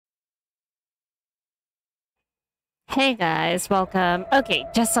Hey guys, welcome. Okay,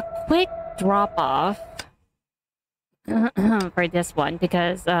 just a quick drop off for this one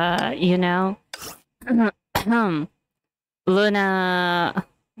because Luna Luna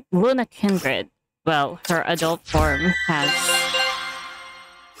Kindred, well, her adult form has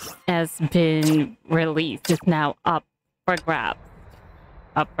been released. It's now up for grabs.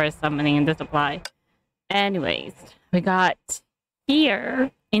 Up for summoning in the supply. Anyways, we got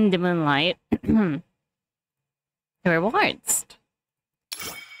here in the moonlight rewards.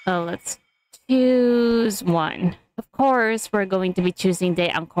 So let's choose one. Of course, we're going to be choosing De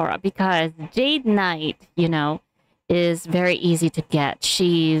Ancora because Jade Knight, is very easy to get.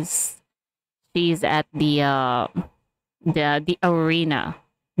 She's at the arena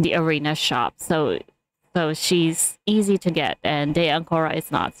shop. So she's easy to get, and De Ancora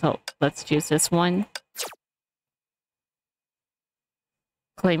is not. So let's choose this one.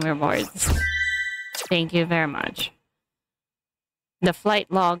 Claim rewards. Thank you very much. The flight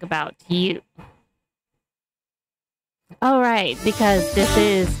log about you. Alright, because this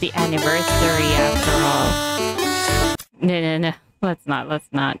is the anniversary after all. No. Let's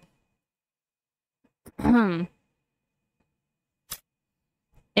not.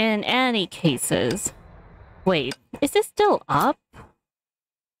 In any cases... Wait, is this still up?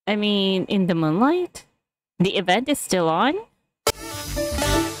 I mean, in the moonlight? The event is still on?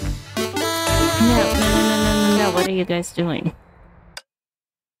 No. What are you guys doing?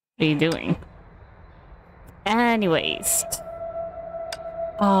 What are you doing? Anyways.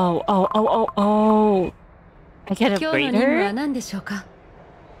 Oh. I can upgrade her?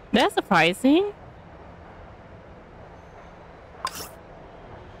 That's surprising.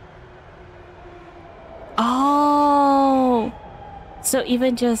 Oh! So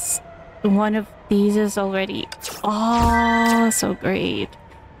even just one of these is already... Oh, so great.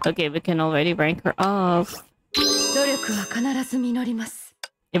 Okay, we can already rank her up.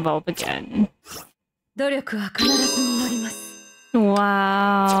 Evolve again.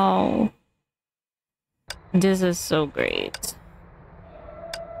 Wow. This is so great.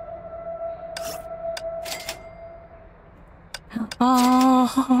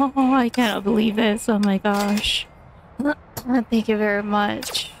 Oh, I cannot believe this. Oh my gosh. Thank you very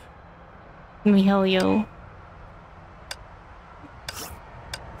much, Mihelio.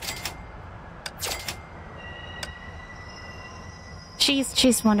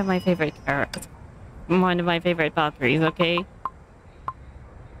 She's one of my favorite characters. One of my favorite Valkyries, okay?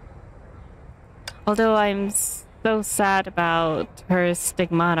 Although I'm so sad about her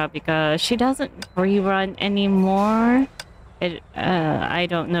stigmata because she doesn't rerun anymore. I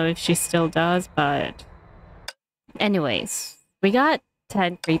don't know if she still does, but... Anyways, we got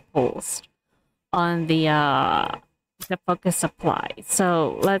 10 free pulls on the focus supply.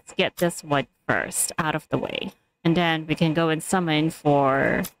 So let's get this one first out of the way. And then we can go and summon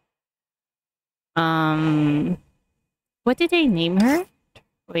for... What did they name her?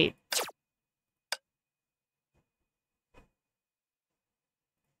 Wait.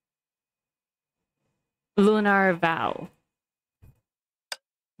 Lunar Vow.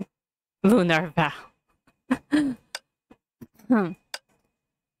 Lunar Vow.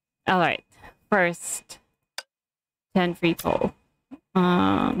 Alright. First. 10 free pull.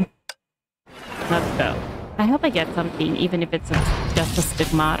 Let's go. I hope I get something, even if it's just a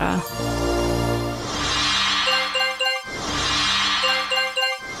stigmata.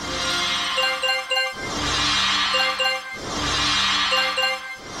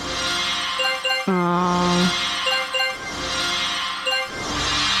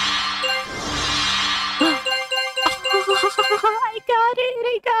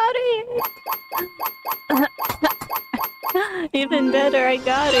 I got it! Even better, I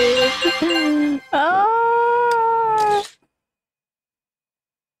got it! Oh!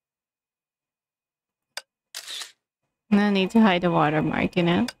 No need to hide the watermark,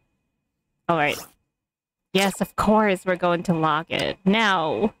 Alright. Yes, of course, we're going to lock it.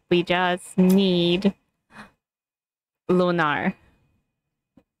 Now, we just need... Lunar.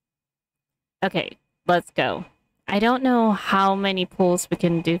 Okay, let's go. I don't know how many pulls we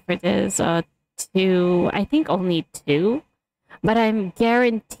can do for this. Two. I think only 2. But I'm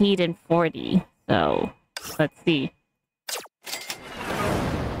guaranteed in 40. So, let's see.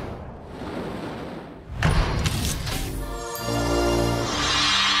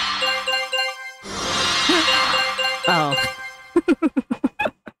 Oh.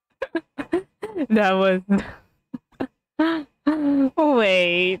 That was...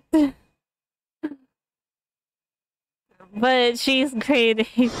 Wait. But she's creating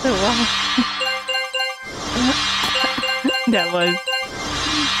the one. That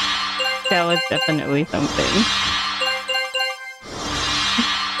was definitely something.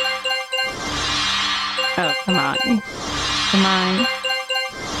 Come on. Come on.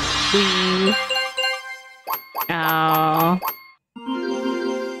 Please. Oh.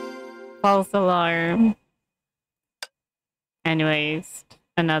 False alarm. Anyways,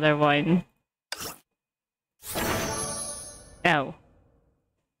 another one. Oh.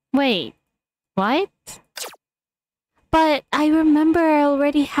 Wait. What? But I remember I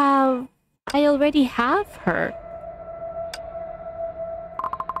already have her.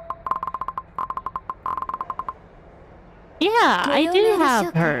 Yeah, I do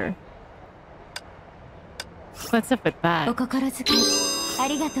have her. What's up with that?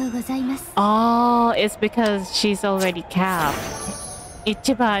 Oh, it's because she's already capped.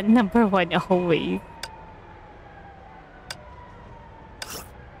 Ichiban number 1 always.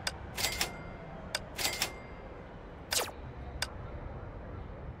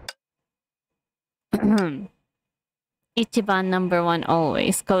 Ichiban number 1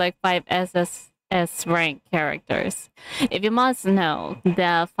 always. Collect 5 SSS rank characters. If you must know,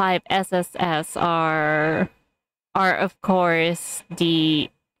 the 5 SSS are of course the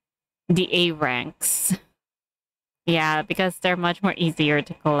A ranks. Yeah, because they're much more easier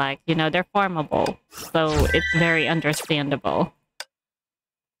to collect. You know, they're farmable. So it's very understandable.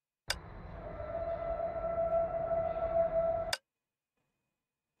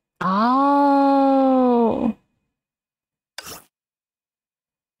 Oh.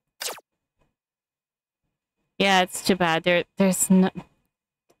 Yeah, it's too bad. There's no...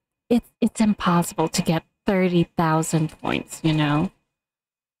 It's impossible to get 30,000 points, you know?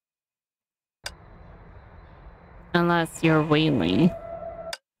 Unless you're whaling.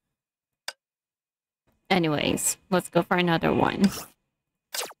 Anyways, let's go for another one.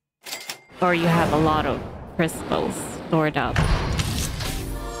 Or you have a lot of crystals stored up. Come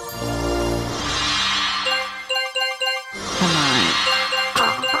on.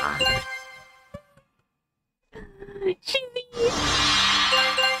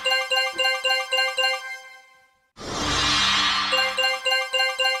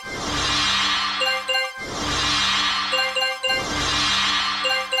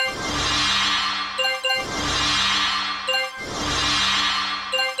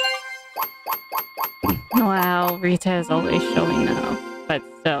 Wow, Rita is always showing now. But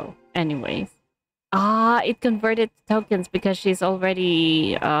still, anyways. Ah, it converted to tokens because she's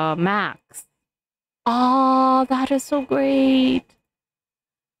already max. Oh, that is so great.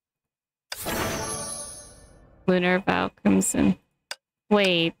 Lunar Vow Crimson.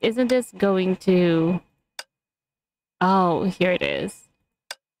 Wait, isn't this going to... Oh, here it is.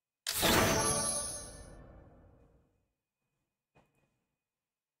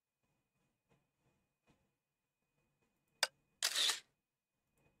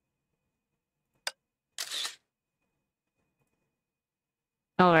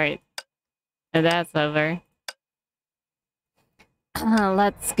 Alright. That's over.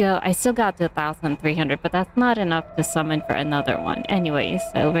 Let's go. I still got 2,300, but that's not enough to summon for another one. Anyways,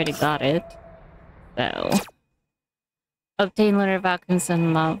 I already got it. So... Obtain Lunar Vow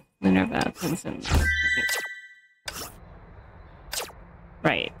Crimson Love. Lunar Vow Crimson Love.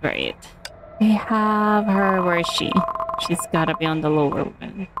 Right. We have her. Where is she? She's gotta be on the lower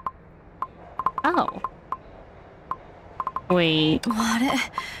one. Oh. Wait.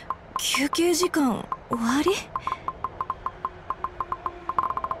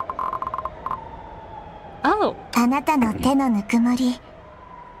 Oh. あなたの手のぬくもり、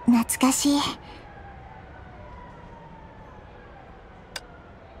懐かしい。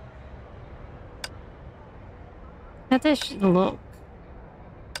How does she look?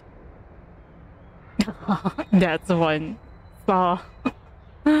 That's one saw.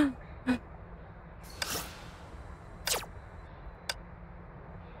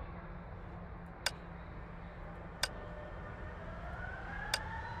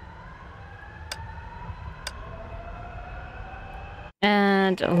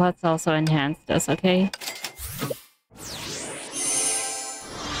 And let's also enhance this, okay?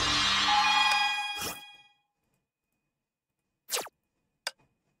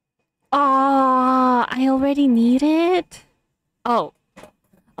 Oh, I already need it? Oh.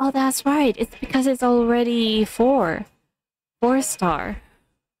 Oh, that's right. It's because it's already 4 star.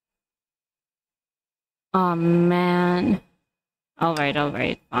 Oh, man.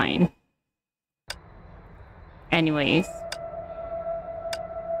 Alright, fine. Anyways.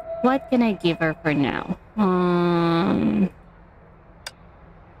 What can I give her for now?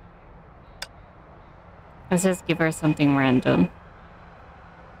 Let's just give her something random.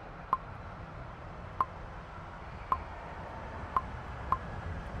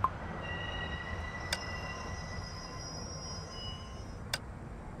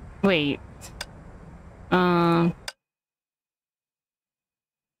 Wait.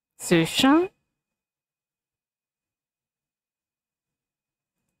 Susha?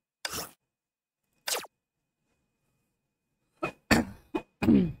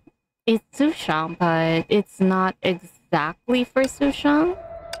 It's Susha, but it's not exactly for Susha.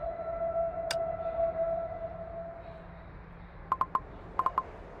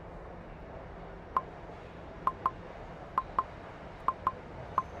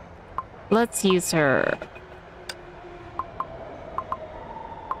 Let's use her.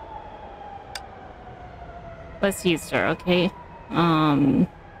 Let's use her, okay?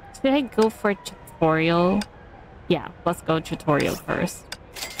 Should I go for tutorial? Yeah, let's go tutorial first.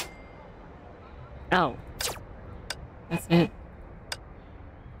 Oh. That's it.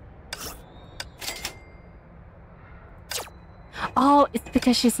 Oh, it's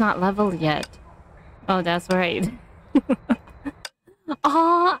because she's not leveled yet. Oh, that's right.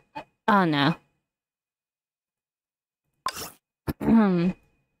 Oh, oh no.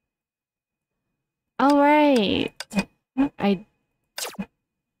 All right.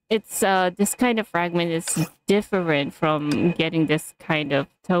 It's this kind of fragment is different from getting this kind of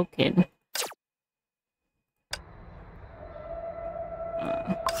token.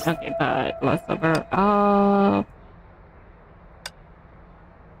 Okay, but let's over. Oh.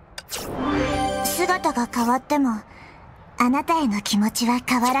 姿が変わってもあなたへの気持ちは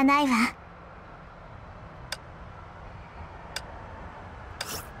変わらないわ。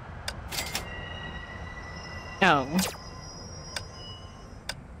Oh.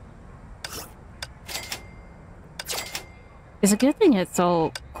 It's a good thing it's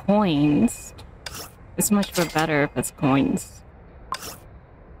all coins. It's much more better if it's coins.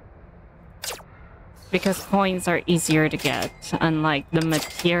 Because coins are easier to get, unlike the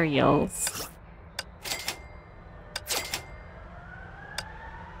materials.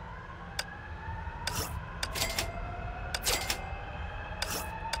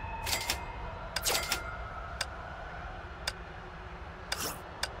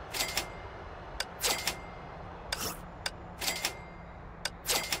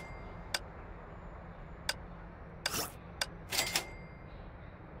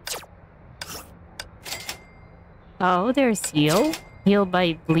 Oh, there's heal. Heal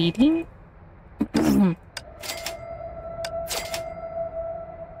by bleeding?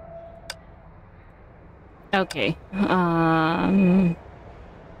 Okay.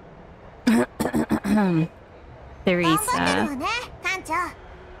 Teresa.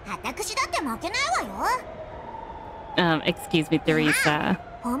 Excuse me, Teresa.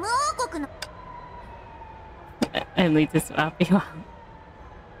 I need to swap you out.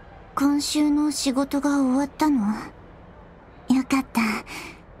 今週の仕事が終わったの？よかった。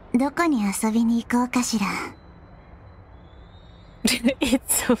どこに遊びに行こうかしら。It's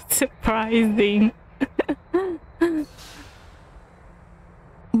so surprising.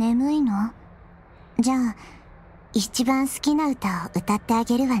 眠いの？じゃあ、一番好きな歌を歌ってあ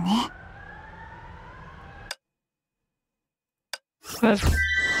げるわね。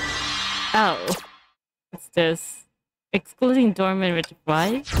Oh. What's this? Excluding dormant with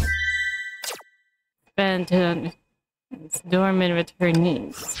what? Spend it's dormant with her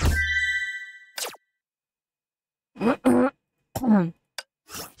needs.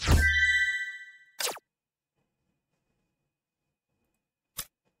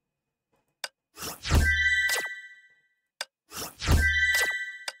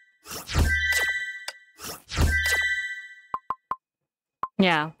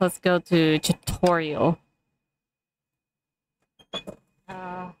 Yeah, let's go to tutorial.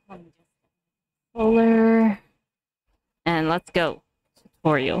 Solar. And let's go.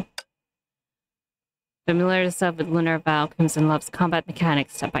 Tutorial. Familiar yourself with Lunar Vow, Crimson loves combat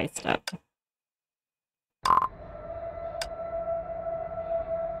mechanics step by step.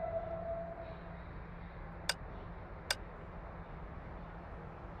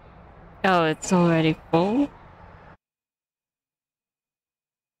 Oh, it's already full?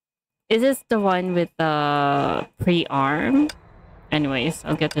 Is this the one with the pre-arm? Anyways,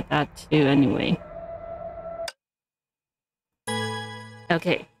 I'll get to that too anyway.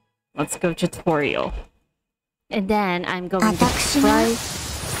 Okay, let's go tutorial. And then I'm going to try...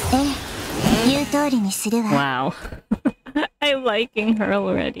 Wow. I'm liking her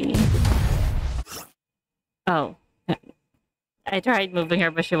already. Oh. I tried moving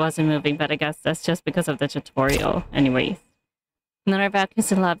her, but she wasn't moving, but I guess that's just because of the tutorial. Anyways. Lunar Vow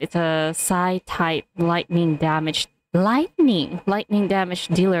Crimson Love is a Psi-type lightning damage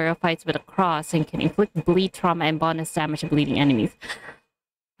dealer who fights with a cross and can inflict bleed, trauma, and bonus damage to bleeding enemies.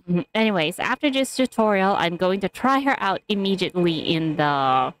 Anyways, after this tutorial, I'm going to try her out immediately in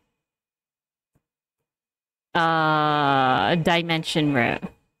the dimension room.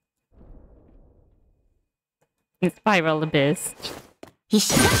 Spiral Abyss.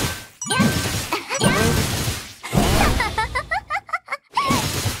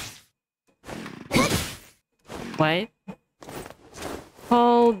 What?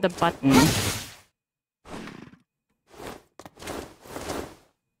 Hold the button.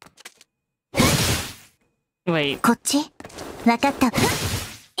 Wait. こっちわかった。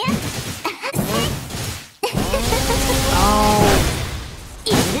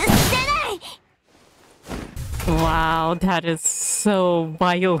Wow, that is so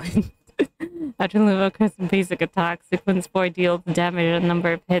violent. After Luna's basic attack, sequence 4 deals damage a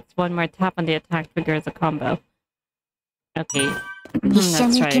number of hits. One more tap on the attack triggers a combo. Okay.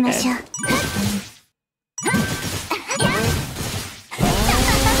 Let's try again.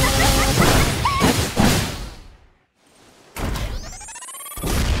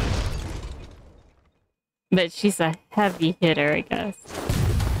 But she's a heavy hitter, I guess.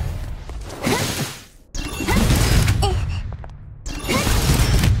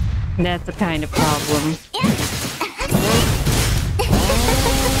 That's a kind of problem.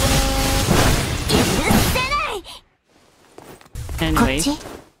 Anyway.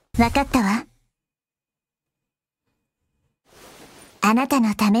 わかったわ。あなた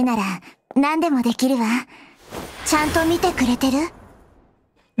のためなら何でもできるわ。ちゃんと見てくれてる？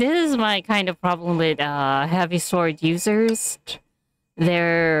 This is my kind of problem with heavy sword users.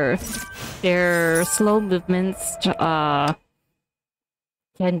 Their slow movements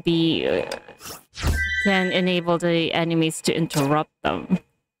can enable the enemies to interrupt them.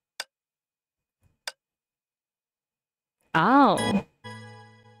 Oh.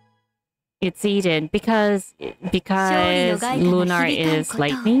 It's Eden because Lunar is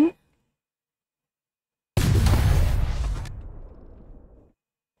lightning.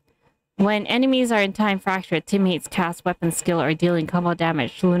 When enemies are in time fracture, teammates cast weapon skill or dealing combo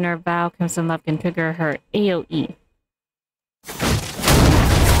damage. Lunar Vow, Crimson Love can trigger her AoE.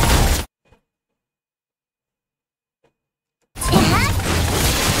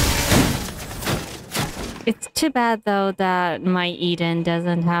 It's too bad though that my Eden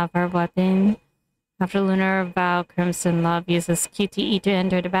doesn't have her weapon. After Lunar Vow, Crimson Love uses QTE to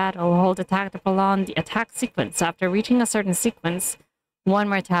enter the battle. Hold attack to prolong the attack sequence. After reaching a certain sequence, one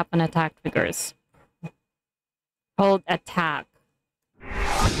more tap on attack triggers. Hold attack.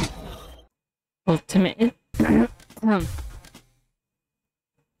 Ultimate.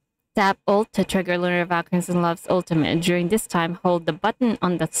 Tap ult to trigger Lunar Vow Crimson Love's ultimate. During this time, hold the button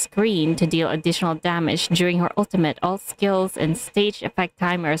on the screen to deal additional damage. During her ultimate, all skills and stage effect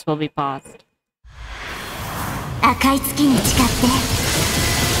timers will be paused. 赤い月に誓って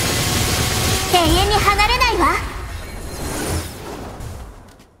永遠に離れないわ。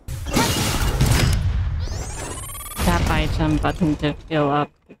 Tap item button to fill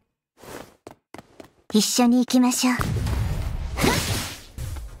up. 一緒に行きましょう。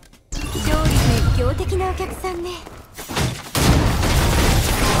勝利熱狂的なお客さんね。ス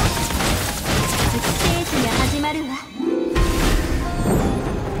テージが始まるわ。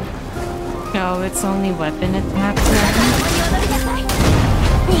 Oh, it's only weapon attacks now?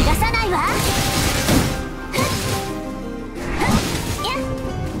 逃がさないわ。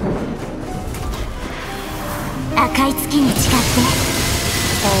赤い月に誓っ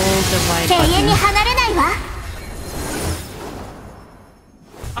て永遠に離れないわ。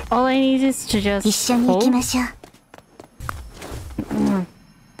 All I need is to just 一緒に行きましょう。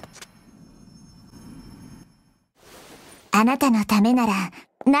あなたのためなら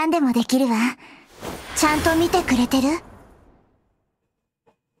何でもできるわ。ちゃんと見てくれてる？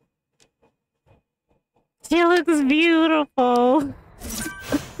 She looks beautiful.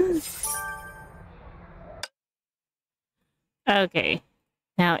 Okay.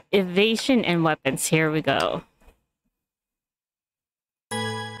 Now, evasion and weapons. Here we go.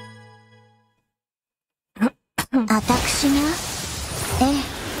 私が？え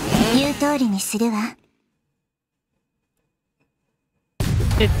え、言う通りにするわ。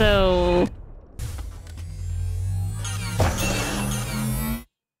 So...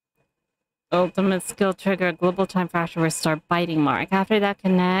 Ultimate skill trigger, global time fracture, restore biting mark. After that,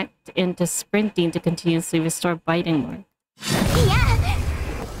 connect into sprinting to continuously restore biting mark.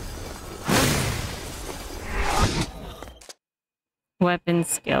 Weapon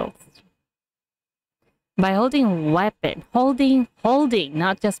skills. By holding weapon, holding,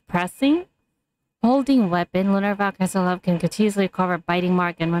 not just pressing. Holding weapon, Lunar Vow Crimson Love can continuously recover biting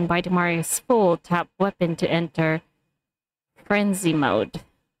mark, and when biting mark is full, tap weapon to enter frenzy mode.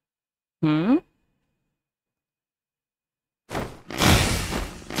 Hmm?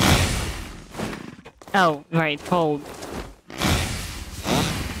 Oh, right, hold.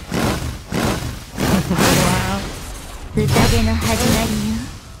 Wow. 宴の始まりよ。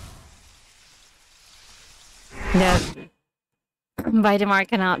 Vitamark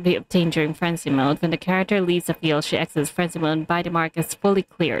cannot be obtained during frenzy mode. When the character leaves the field, she exits frenzy mode. Vitamark is fully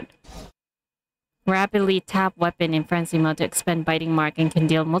cleared. Rapidly tap weapon in frenzy mode to expend biting mark and can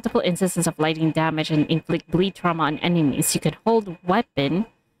deal multiple instances of lightning damage and inflict bleed trauma on enemies. You can hold weapon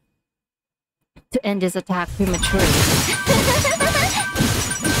to end his attack prematurely.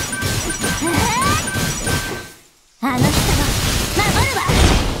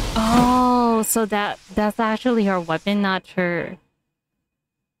 Oh, so that's actually her weapon, not her.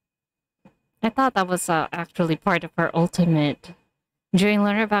 I thought that was actually part of her ultimate. During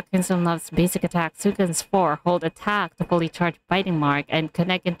Lunar Vow Crimson Love's basic attack, Sugan's 4, hold attack to fully charge biting mark and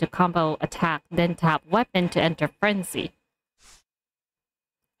connect into combo attack, then tap weapon to enter frenzy.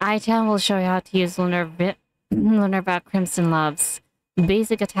 I-chan will show you how to use Lunar Vow Crimson Love's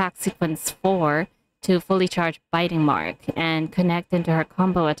basic attack sequence 4 to fully charge biting mark and connect into her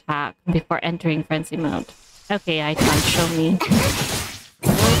combo attack before entering frenzy mode. Okay, I-chan, show me.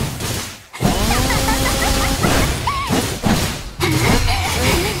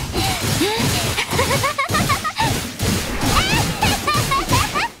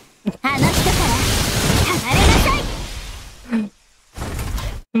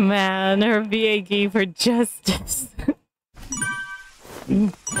 Man, her VA gave her justice.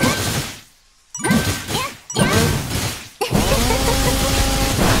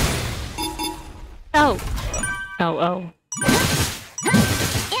 Oh. Oh.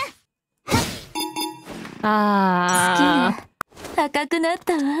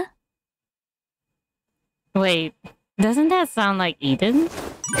 Wait, doesn't that sound like Eden?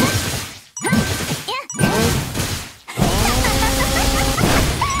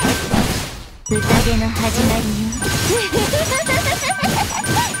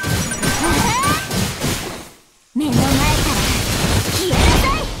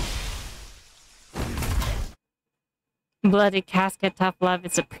 Bloodied Casket Tough Love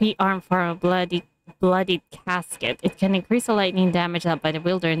is a pre-armed form of bloodied casket. It can increase the lightning damage out by the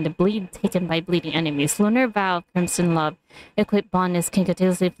wielder and the bleed taken by bleeding enemies. Lunar Vow Crimson Love equipped Bonus can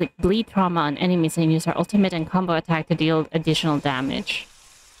continuously inflict bleed trauma on enemies and use her ultimate and combo attack to deal additional damage.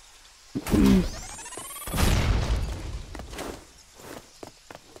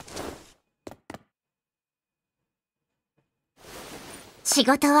 仕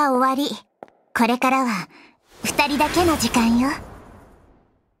事は終わり。これからは二人だけの時間よ。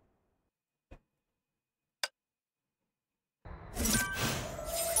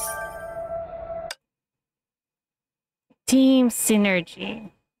Team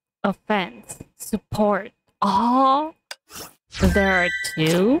synergy, offense, support. Oh, there are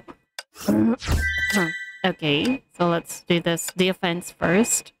two. Okay, so let's do the offense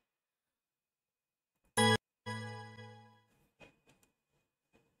first.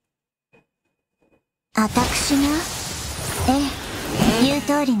 私が？ええ、言う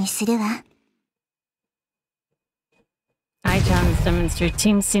通りにするわ。I-chan demonstrate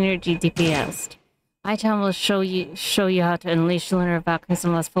Team Synergy DPS. I-chan will show you how to unleash Lunar Vow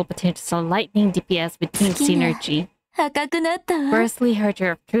Crimson Love's full potential so lightning DPS with Team Synergy. Firstly, her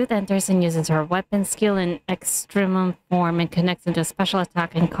Jar of Truth enters and uses her weapon skill in extremum form and connects into a special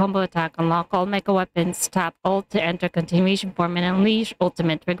attack and combo attack. Unlock all mega weapons, tap ult to enter continuation form and unleash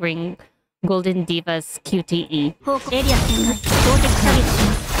ultimate triggering Golden Diva's QTE.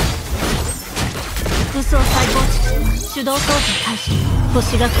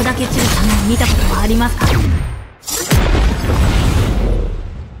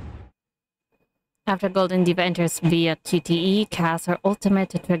 After Golden Diva enters via QTE, cast her ultimate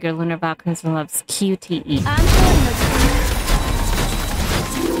to trigger Lunar Vow Crimson Love's QTE.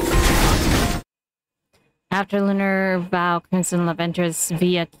 After Lunar Vow Crimson Love enters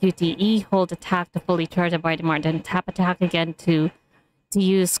via QTE, hold attack to fully charge a Biting Mark, then tap attack again to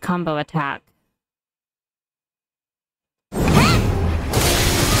use combo attack.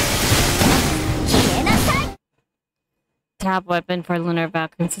 Tap weapon for Lunar Vow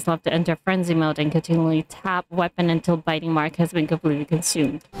Crimson Love to enter frenzy mode and continually tap weapon until Biting Mark has been completely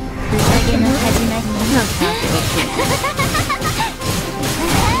consumed.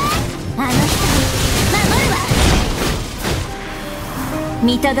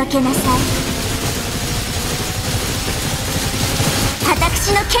 見届けなさい。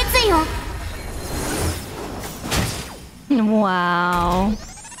私の決意を。Wow.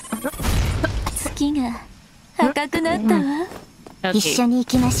 月が赤くなったわ。一緒に行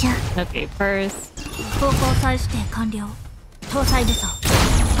きましょう。Okay, first. 方向再指定完了。搭載武装。フ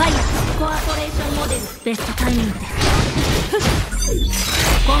ァイアコアポレーションモデルベストタイミングです。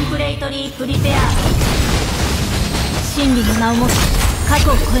コンプレイトリープリペア。真理の名をもって過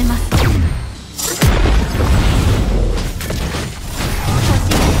去を超えます。星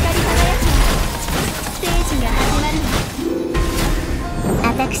が光り輝き、ステージが始まるわ。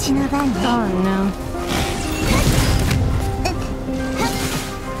私の番ね。Oh no.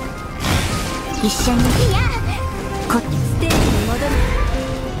 一緒にステージに戻る。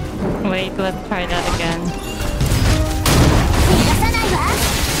 Wait, let's try that again. 逃がさないわ。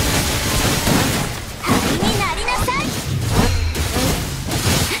灰になりなさい。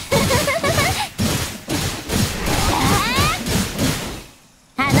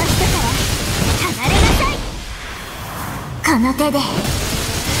あの人から離れなさい。この手で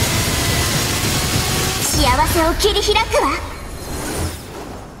幸せを切り開くわ。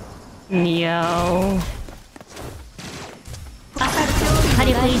Yo. 火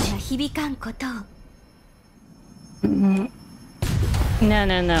力維持響かんことを。No,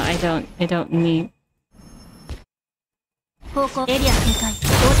 no, no. I don't need. 方向エリア展開。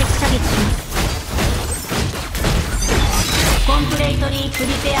標的射撃します。コンプレイトリープリ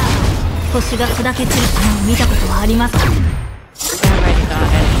ペア。星が砕け散る様を見たことはありますか？ I already got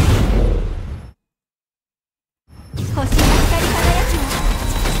it. 星が光り輝くわ。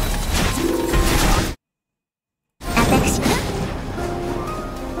私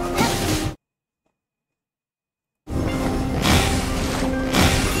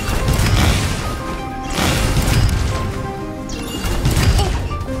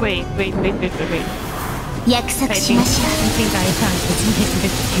Wait. 約束 I し think ましょ I think I found this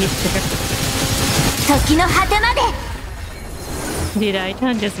う。時の果てまで。 Did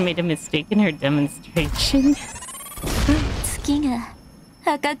Aitan just made a mistake in her demonstration? 月が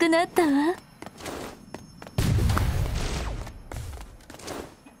赤くなったわ。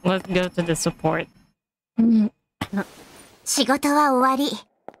 Let's go to the support. 仕事は終わり。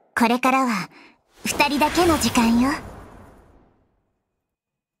これからは二人だけの時間よ。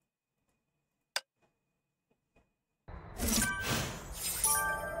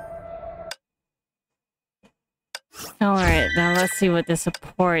Alright, now let's see what the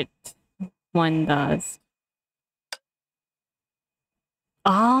support one does.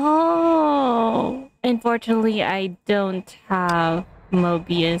 Oh! Unfortunately, I don't have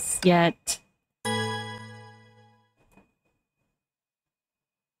Mobius yet.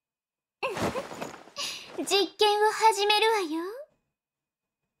 実験を始めるわよ。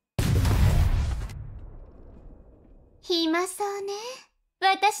暇そうね。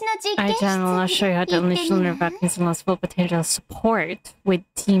私の実験室 Aitan will show you how to に行っ unleash てみ Lunar ない？ Vow Principal's full potential support with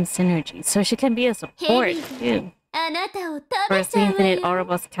team synergy. So she can be a support too. あなたを食べ First, ち the ゃうわ Infinite よ。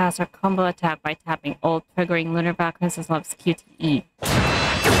 Oracle's cast her combo attack by tapping ult, triggering Lunar Vow Principal's QTE.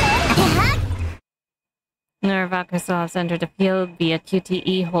 Lunar Vow Principal's enter the field via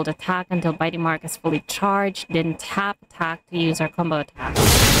QTE, hold attack until Biting Mark is fully charged, then tap attack to use her combo attack.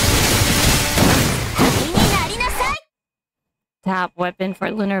 灰になりなさい。 Tap weapon for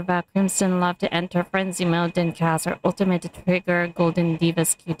Lunar Vow Crimson Love to enter Frenzy Mode, then cast her ultimate to trigger Golden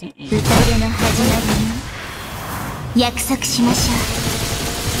Diva's QTE. 宴の始まりよ。約束しましょ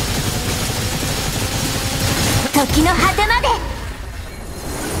う。時の果てまで。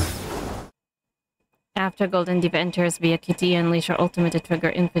 After Golden Diva enters via QTE, unleash her ultimate to trigger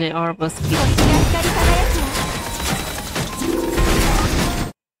Infinite Oracle's 星 QTE. が光り輝くわ。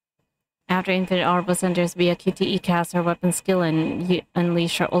 After Infinite Orbos enters via QTE, cast her weapon skill and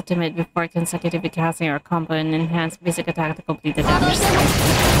unleash her ultimate before consecutively casting her combo and enhance basic attack to complete the damage.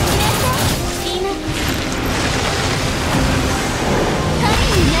 今神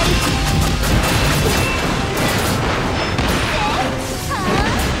になる。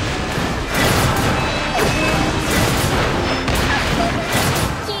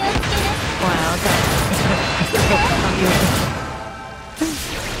気をつけなさい。 Wow, that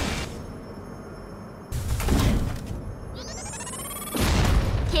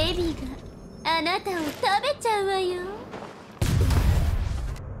ヘビがあなたを食べちゃうわよ。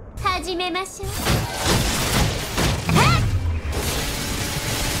始めましょう。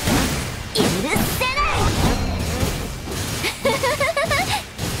許せない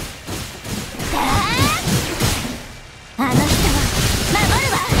あの人は守る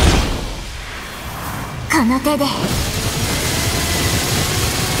わ。この手で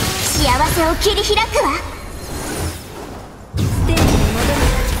幸せを切り開くわ。ステージに戻る。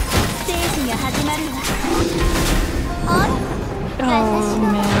ステージが始まるわ。あら、 oh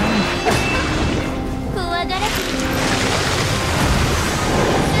man. 怖がらずに。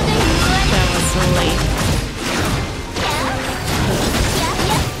 That was so late.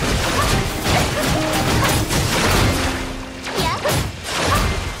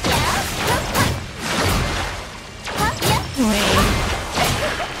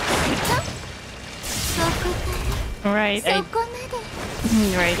 Right,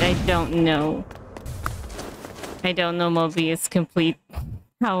 right, I don't know. I don't know Mobius complete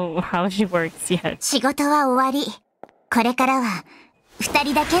how she works yet. 仕事は終わり。これからは二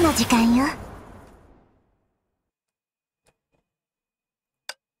人だけの時間よ。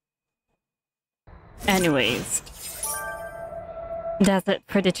Anyways, that's it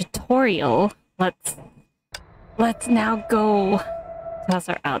for the tutorial. Let's now go toss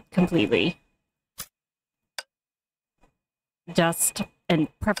her out completely. Just in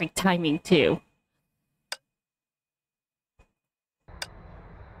perfect timing too.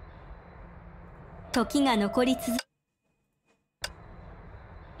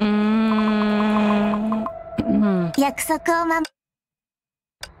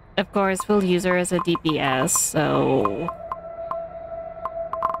 Of course, we'll use her as a DPS, so...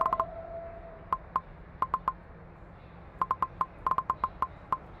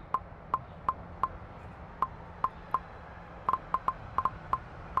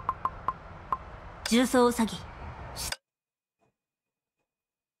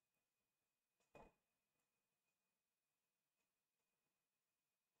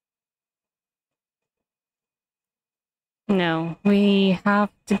 No, we have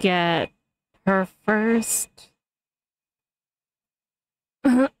to get her first.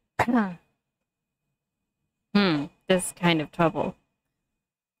 This kind of trouble.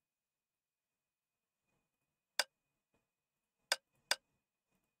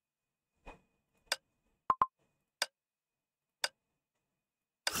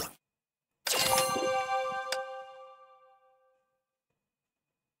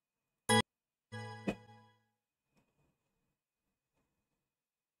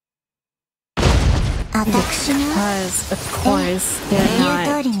 Because, of course, they're 言う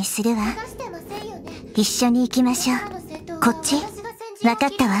not... 通りにするわ。一緒に行きましょう。こっち？わか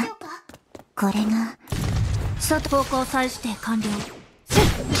ったわ。これが外方向再指定完了。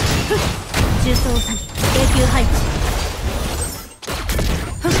重装作業永久配置。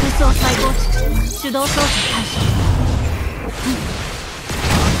武装再構築手動操作開始。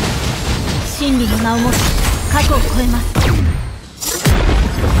真理の名をもって過去を超えます。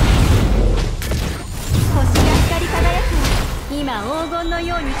星が光り輝くの。今黄金の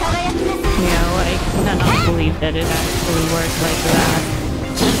ように輝きなさい。Yeah, I cannot believe that it actually worked like that.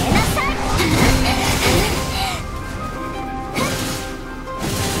 消えなさい。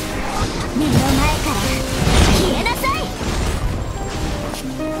目の前から消えなさい。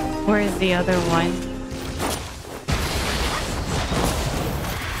 Where's the other one?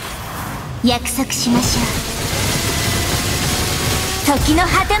 約束しましょう。時の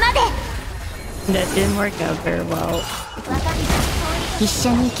果てまで。 That didn't work out very well. 一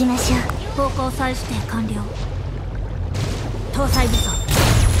緒に行きましょう。方向再指定完了。搭載武装フ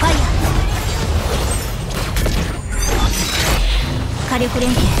ァイヤー。火力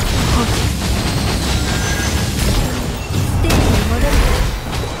連携放棄。ステージに戻る。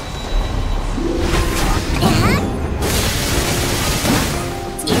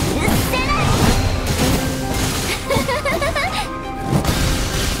許せない。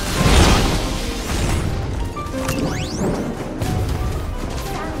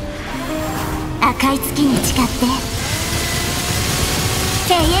赤い月に誓って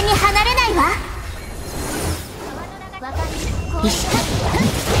永遠に離れないわ。意識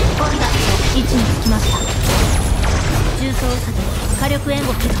コンダクト位置につきました。重装作業火力援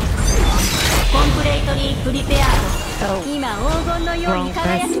護起動。コンプレイトリープリペアード。今黄金のように Wrong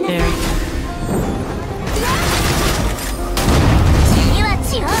輝 press きなさい。 there. 次は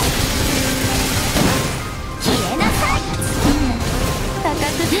血を消えなさい。高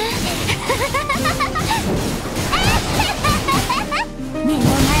く目の前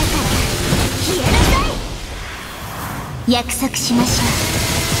から消えなさい。約束しましょ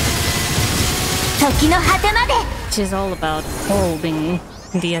う。時の果てまで。 She's all about holding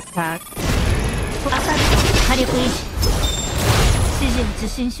the attack. アサルト火力維持。指示を受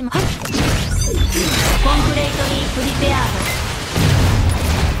信します。コンプレイトリープリペアー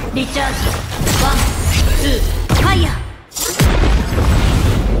ド。リチャージワンツーファイヤー。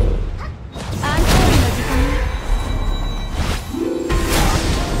アンコールの時間。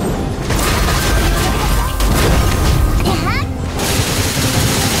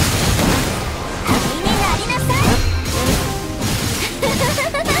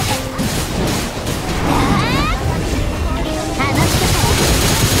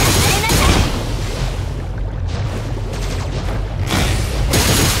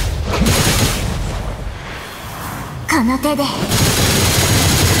この手で幸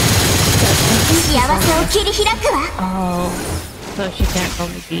せを切り開くわ。 Oh, so she can't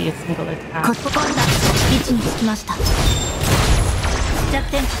only be a single attack. コンダ位置につきました。弱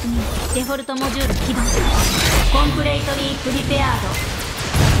点確認。デフォルトモジュール起動。コンプレイトリープリペアード。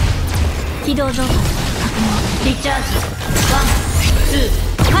起動状態確認。リチャージ。ワン、ツー、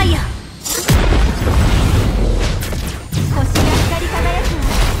ファイヤー。星が光り輝くわ。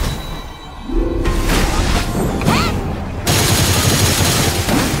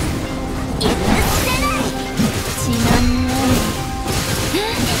許せない。血の匂い。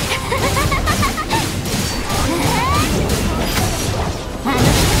あの人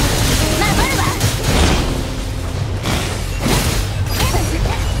守るわ。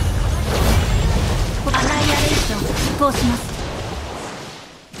アナイアレーション執行します。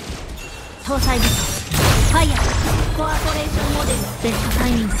搭載武装ファイヤー。コアポレーションモデルベストタ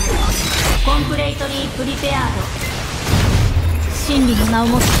イミング。コンプレイトリープリペアード。真理の名を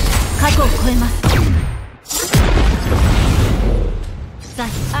もって過去を超えます。ザ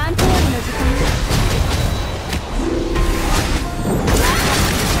ヒアントワールの時間。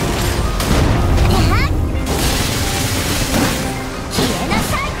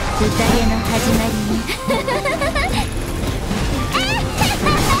宴の始まりね。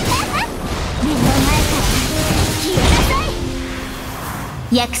目の前から消えなさ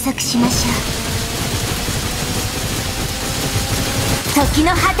い。約束しましょう。時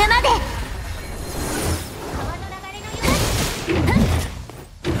の果てまで。川の流れのように。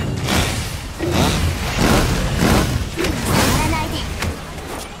触らないで。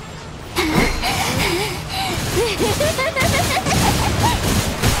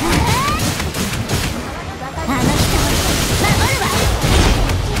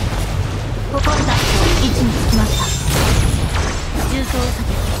コンタクト位置につきました。重装を避け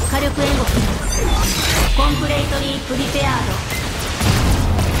火力援護機能。コンプレイトリープリペアード。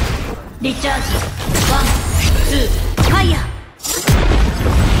リチャージ。ワン、ツー、ファイヤー。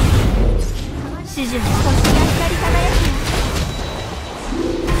指示を星が光り輝く。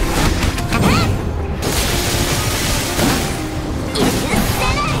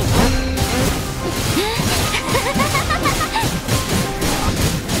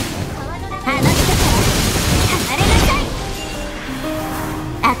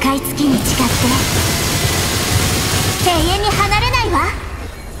赤い月に誓って永遠に離れないわ。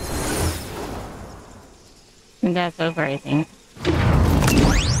That's over, I think.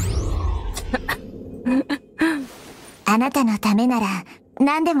 あなたのためなら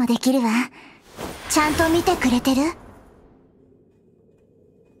何でもできるわ。ちゃんと見てくれてる？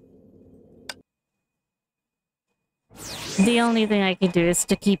 The only thing I can do is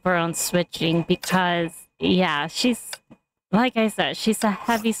to keep her on switching because, yeah, like I said, she's a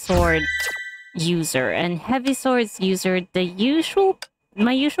heavy sword user. And heavy swords user,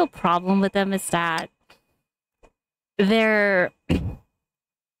 my usual problem with them is that they're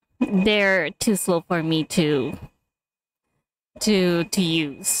too slow for me to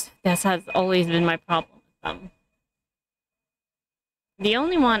use. That has always been my problem with them. The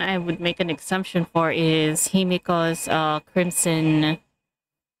only one I would make an exemption for is Himiko's Crimson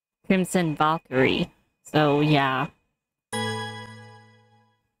Valkyrie. So yeah.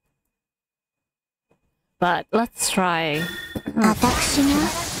 But let's try. Let's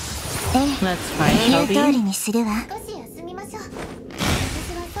try, shall we?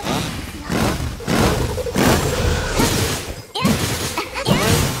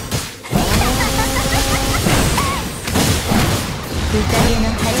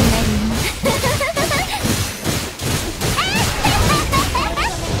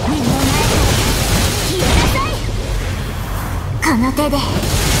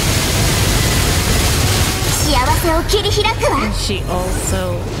 She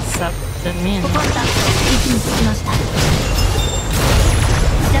also sucked them in.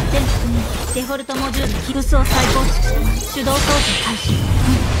 デフォルトモジュールキルスを再構築し手動操作開始。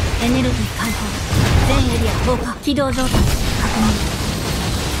エネルギー解放。全エリア透過。起動状態確認。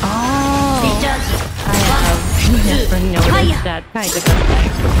Oh, I have never noticed that kind of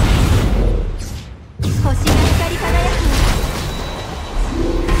effect. 星が光り輝く。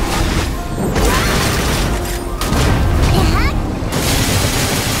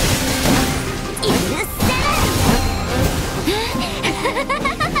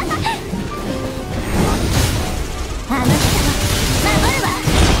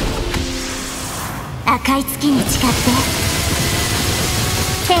赤い月に誓って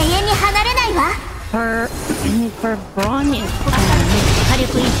永遠に離れないわ。For Bronny,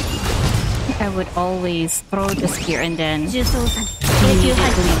 I would always throw the spear and then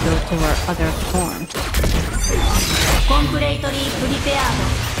immediately go to her other form. コンプレイトリープリペアード。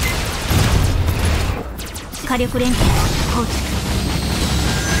火力連携構築。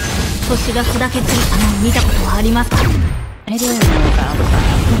星が砕け散る様を見たことはありますか？ I didn't know about that.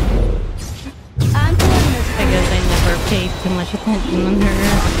 I guess I never paid too much attention on her.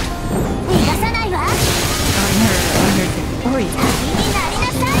 逃がさないわ。On her tutorial. になりな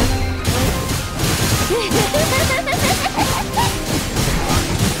さい。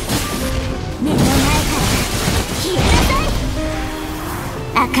目の前から消えなさい。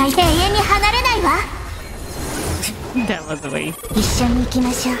赤い永遠に離れないわ。That was a waste. 一緒に行き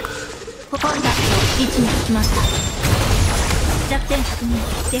ましょう。コンタクト位置につきました。弱点確認。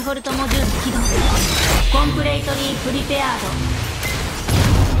デフォルトモジュール起動。コンプレイトリープリペアー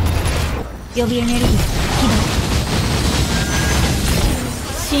ド。予備エネルギー起動。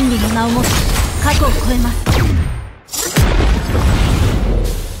真理の名をもって核を超えます。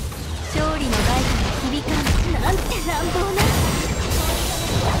勝利の大地に響かん。なんて乱暴な。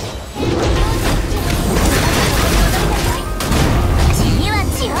地には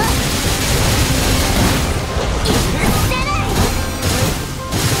地を。許せない。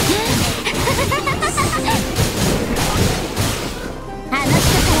あの人か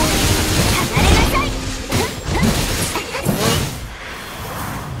ら離れなさい。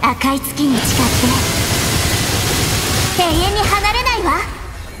赤い月に誓って永遠に離れないわ。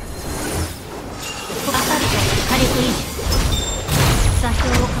アサルト火力維持。座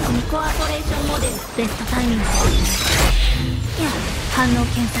標を確認。コアポレーションモデルベストタイミング。いや反応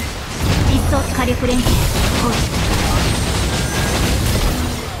検索。一層火力連携構築。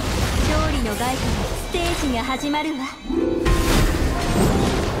勝利の外貨のステージが始まるわ。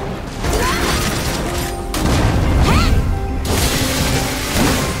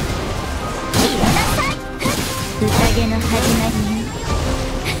宴の始まりよ。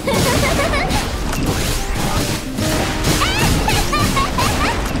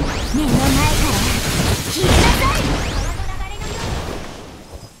目の前から消えなさ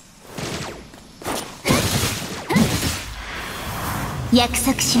い。約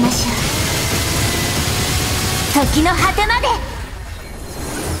束しましょう。時の果てまで。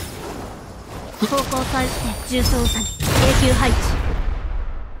方向回復重装作に永久配置。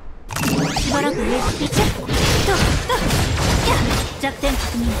しばらく HP チェック。弱点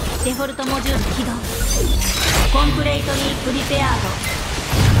確認。デフォルトモジュール起動。コンプレイトリープリペアー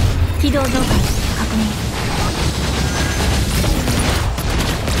ド。起動状態確認。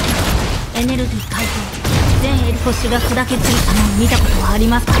エネルギー解放。全エル星が砕け散る様を見たことはあり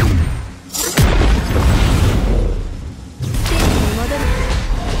ますか？ステージに戻る。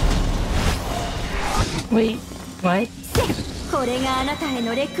 Wait, what? これがあなたへ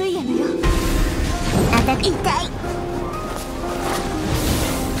のレクイエムよ。あた痛い。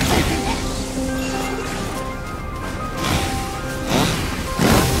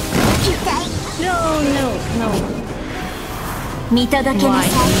No, no, no. 見届けなさ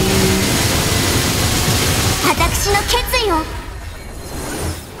い。私の決意を。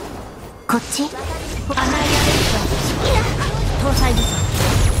こっち。アナイアレーション搭載武装。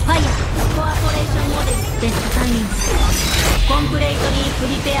ファイヤーコアポレーションモデルベストタイミング。コンプレイトリープ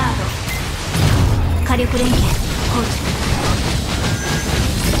リペアード。火力連携構築。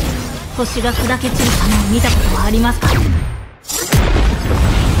星が砕け散る様を見たことはありますか？星が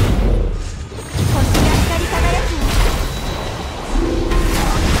光り輝く。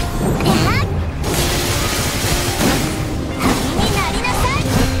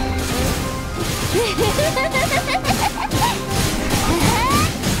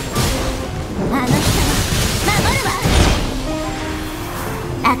あの人を守るわ。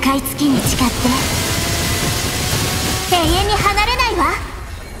赤い月に誓って永遠に離れないわ。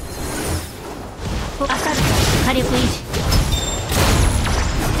アサルト火力維持。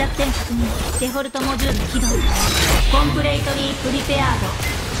弱点確認。デフォルトモジュール起動。コンプレイトリープリペアード。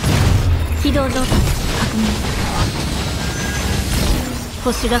起動状態確認。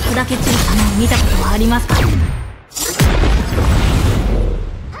星が砕け散る様を見たことはありますか？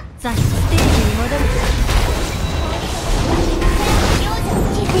ザ・ステージに戻る。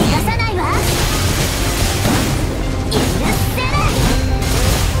逃がさないわ。許せない。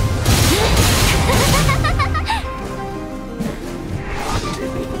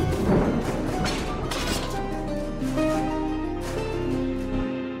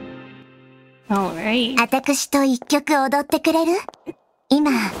Alright. 私と一曲踊ってくれる？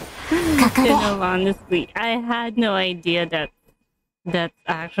今、ここで。Honestly, I had no idea that that's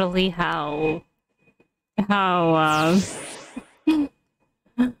actually how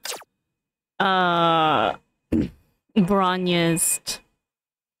uh Bronya's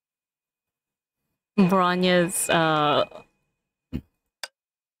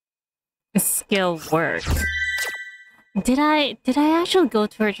skill work. Did I actually go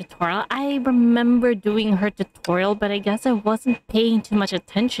to her tutorial? I remember doing her tutorial, but I guess I wasn't paying too much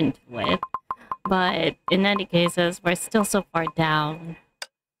attention to it. But in any cases, we're still so far down.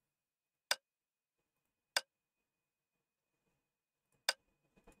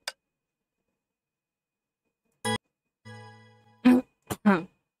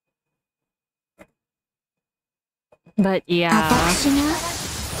 But yeah. 私が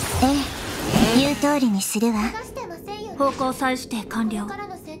ええ、言う通りにするわ。方向再指定完了。から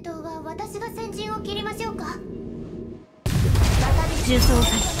の戦闘は私が先陣を切りましょうか。重装剤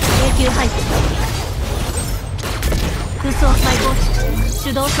永久配置。空想再構築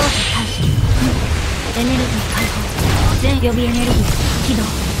手動操作開始。エネルギー解放全予備エネルギー起動。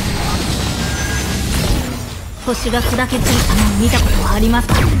星が砕け散る様を見たことはあります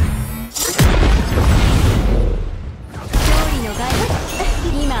か？勝利の外部、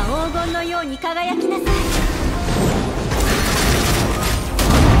今黄金のように輝きなさい。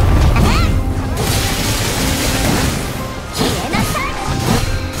消えなさい。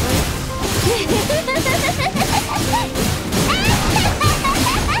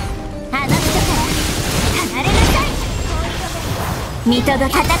あの人から離れなさい。見届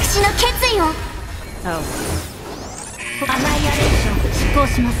け私の決意を。アナイアレーション執行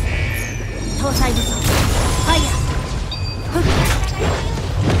します。搭載武装ファイヤー。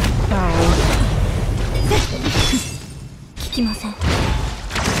効きません。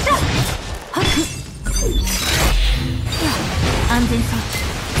安全装置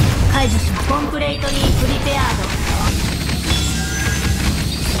解除します。コンプレートリープリペアード。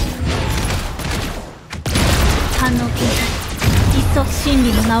反応形態一層真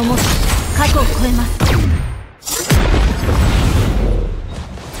理の名を持つ過去を超えます。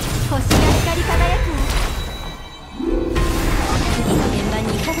星が光り輝くわ。次の現場に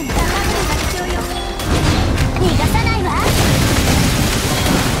いかがな必要よ。逃がさないわ。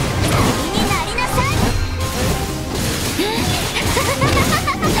鍵になりなさい。目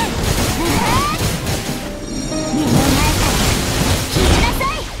の前から消えなさ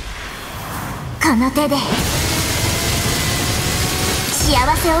い。この手で幸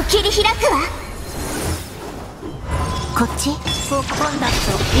せを切り開くわ。こっち。コンダク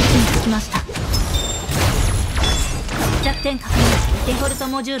ト位置につきました。弱点確認。デフォルト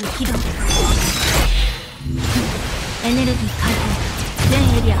モジュール起動。エネルギー解放全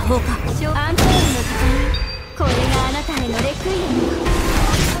エリア放火。アントールの時間、これがあなたへのレクイエム。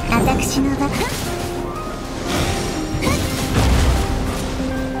私の番。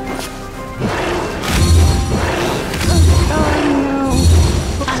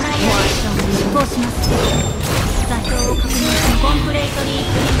アナイアレーション執行します。座標を確認し、コンプレートリー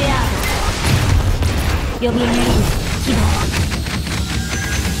プリペアード予備エネルギー起動。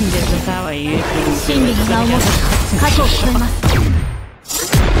This is how I usually 真理の名を持つ過去を超えます。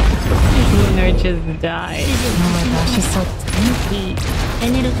Lunar just died. Oh my gosh, she's so tanky. エ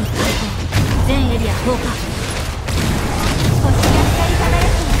ネルギー解放全エリア放火。星が光り輝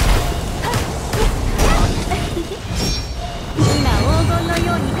く。今黄金の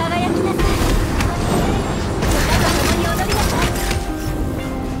ように輝きなさい。共に踊りなさい。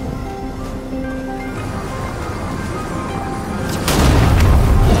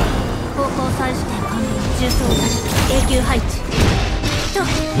方向再指定完了。重装剤永久配置と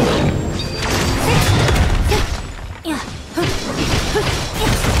いや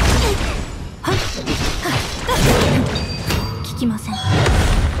聞きません。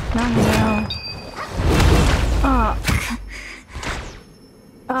なんだよ。あ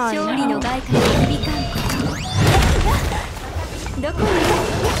あ。勝利の外貨に響かんこと。どこに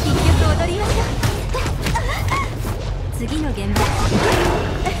一曲踊りましょう。次の現場。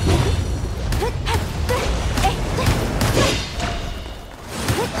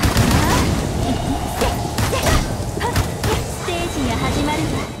ステージが始まるわ。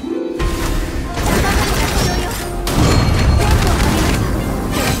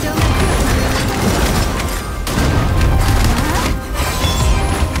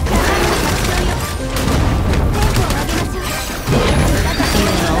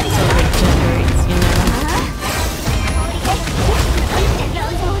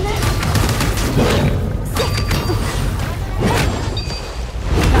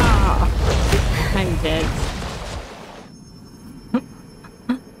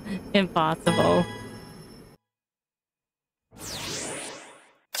Impossible.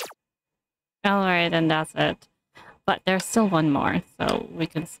 Alright, and that's it. But there's still one more, so we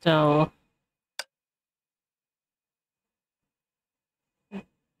can still...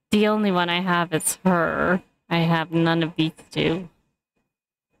 The only one I have is her. I have none of these two.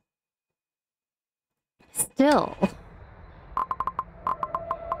 Still.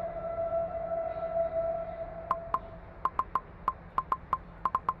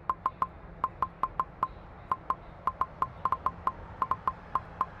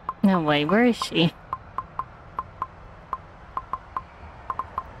 No way, where is she?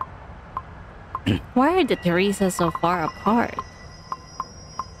 Why are the Teresas so far apart?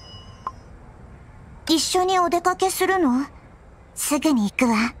 一緒にお出かけするの？すぐに行く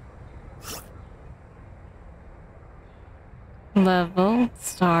わ。Level,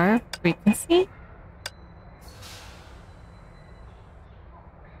 star, frequency?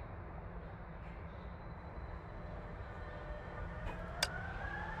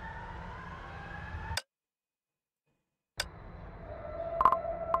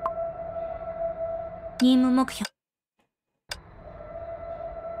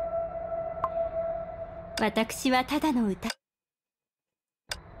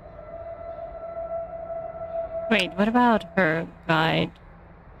 Wait, what about her guide?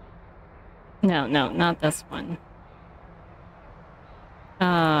 No, not this one.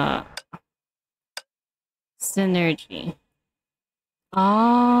 Synergy.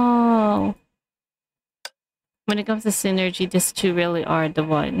 Oh. When it comes to synergy, these two really are the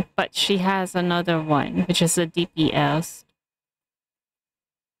one. But she has another one, which is a DPS.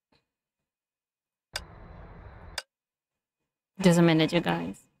 Just a minute, you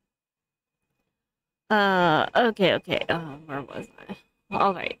guys. Okay. Where was I?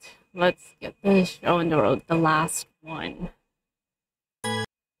 Alright, let's get this show on the road. The last one.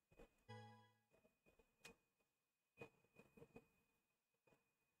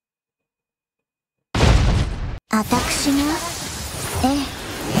 私が？え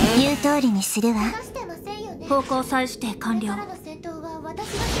え、言う通りにするわ。方向さえして完了。エリ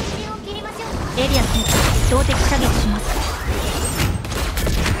ア戦先生、動的射撃します。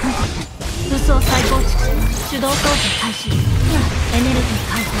武装再構築します。手動操作開始。エネルギー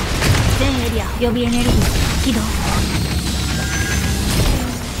解放。全エリア予備エネルギー起動。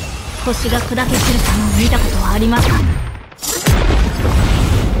星が砕け散る様を見たことはありますか？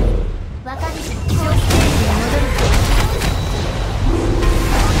若火師気象ステージに戻る。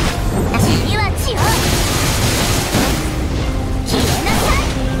火は血を消えなさい。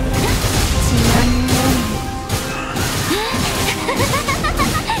血の匂い。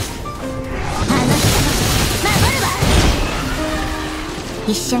あの人守るわ。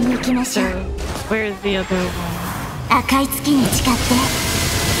一緒に行きましょう。 Where's the other one? 赤い月に誓って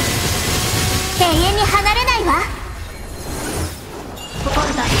永遠に離れないわ。コンタク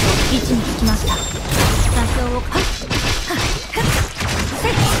ト位置につきました。座標を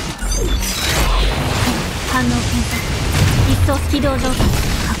反応検索。一層起動状態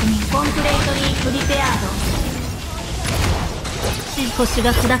確認。コンプレートリープリペアード。星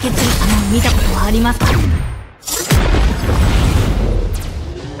が砕け散る様を見たことはありますか？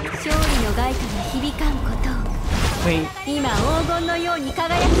勝利の外貨が響かんことを。Wait. 今黄金のように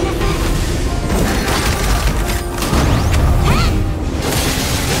輝きなさい。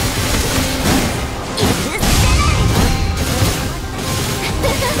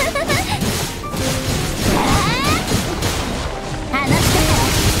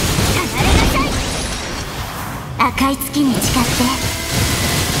赤い月に誓って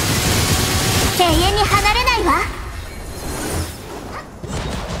永遠に離れないわ。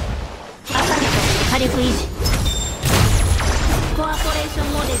アサルト火力維持。コアポレーション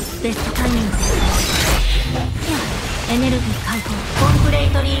モデルベストタイミング。エネルギー解放。コンプレ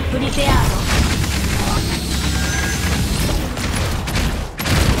ートリープリペアード。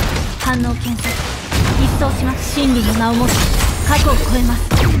反応検索。一掃します。真理の名をもって過去を超えます。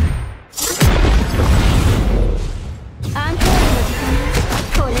アンコールの時間。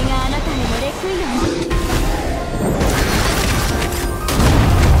これがあなたへのレクイエム。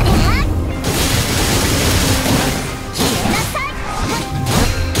消えなさい。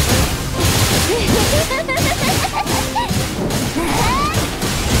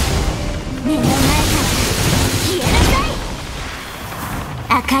目の前から消えなさい。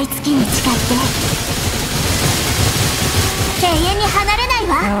赤い月に誓って永遠に離れない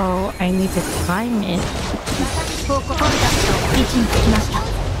わ。 No, I need to time it. 方向コンタクト位置につきました。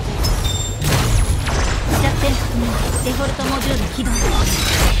弱点確認。デフォルトモジュール起動。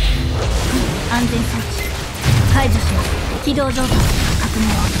安全装置解除します。起動状態確認。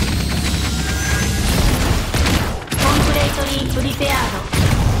コンプレートリープリペアード。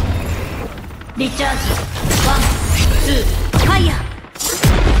リチャージワンツーファイヤー。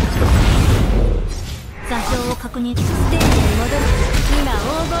座標を確認。ステージに戻る。今黄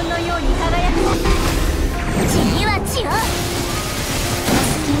金のように輝くなさい。血には血を。好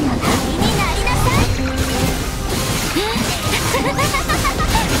きな旅になりなさい。あ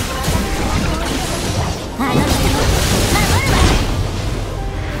の人を守る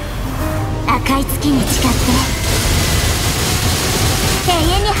わ。赤い月に誓って永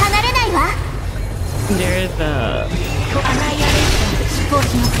遠に離れないわ。 There's a アナイアレーション執行し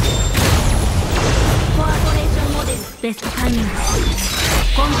ます。コアポレーションモデルベストタイミング。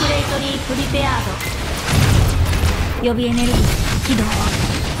コンプレートリープリペアード。予備エネルギー起動。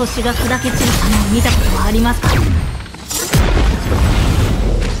星が砕け散る様を見たことはありますか？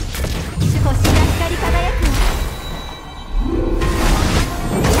星が光り輝くわ。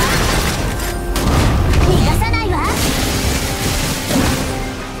逃がさないわ。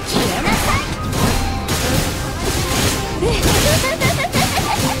消えなさい。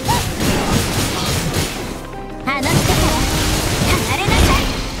あの人から離れなさ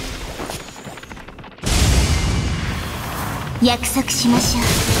い。約束しましょう。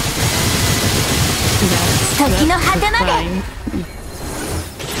時の果てまで。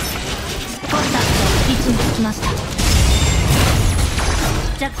コンタクト位置につきました。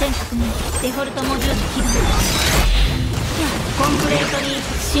弱点確認。デフォルトモジュール起動。コンプレートリー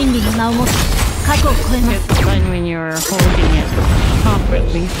真理の名をもって過去を超えます。 it's fun when you're holding it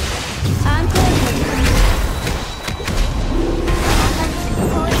properly. アンコールの時間だ。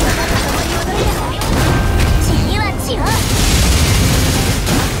氷がまた共に踊りだわ。血には血を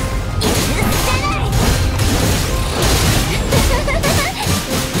許せない。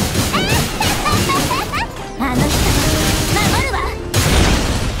あの人を守るわ。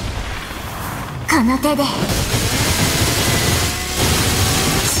この手で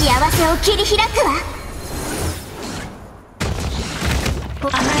幸せを切り開くわ。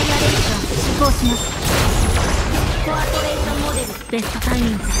アナイアレーション執行します。コアトレーションモデルベストタイミ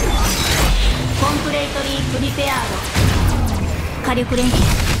ング。コンプレートリープリペアード。火力連携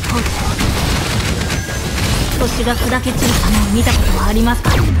放置。星が砕け散る様を見たことはあります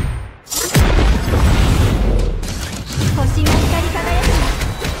か？星が光り輝くわ。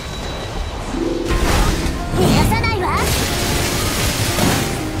逃がさないわ。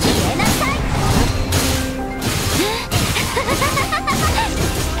消えなさい。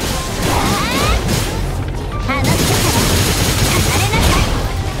あの人から離れなさい。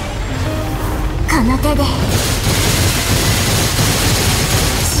この手で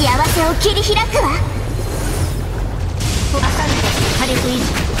幸せを切り開くわ。アサルト火力維持。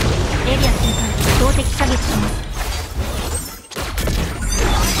エリア全体動的射撃します。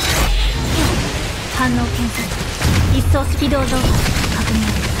反応検査。一層スピード増加確認。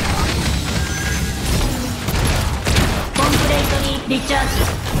コンプレートリーリチャージ。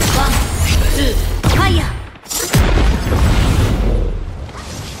ワン、ツー、ファイヤー。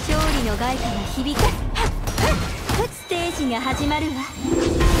勝利の外貨が響く。ステージが始まるわ。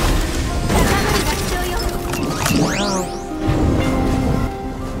高森学長よ。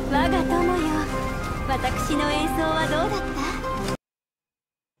我が友よ。私の演奏はどうだっ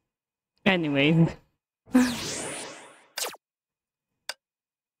た？ Anyways.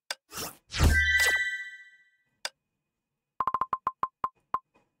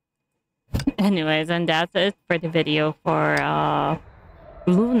 Anyways, and that's it for the video for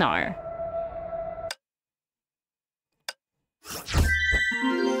Lunar.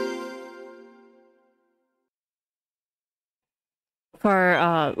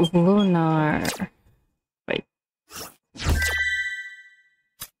 For Lunar. Wait.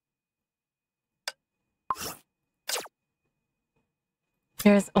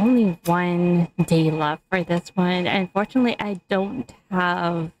 There's only one day left for this one. Unfortunately, I don't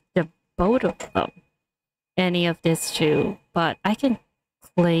have the both of them. Any of these two. But I can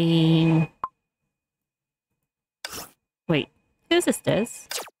claim... Wait, whose is this?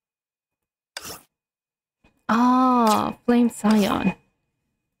 Ah, Flame Scion.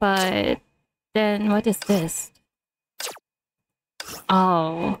 But then what is this?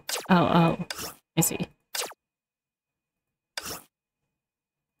 Oh. I see.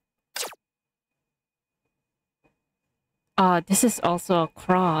 This is also a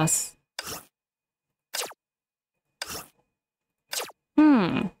cross.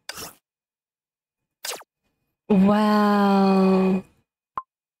 Well...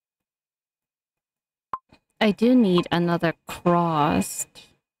 I do need another cross.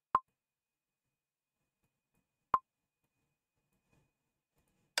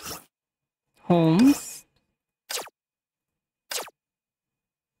 Holmes.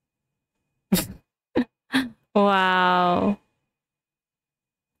 Wow.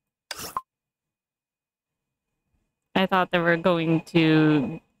 I thought they were going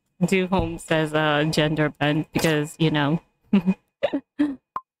to do Holmes as a gender bend because, you know.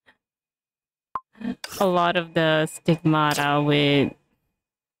 a lot of the stigmata with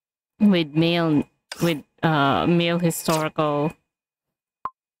male male historical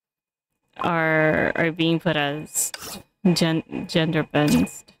are being put as gender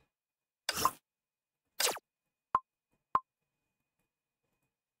bends.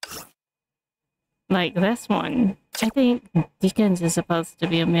 Like this one. I think Deacons is supposed to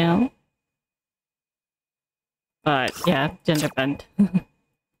be a male. But yeah, gender bend.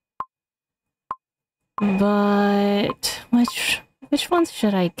 But which ones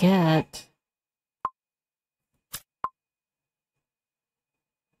should I get?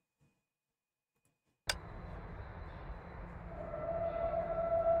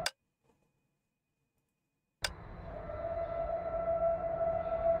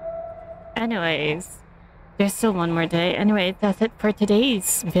 Anyways, there's still one more day. Anyway, that's it for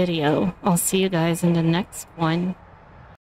today's video. I'll see you guys in the next one.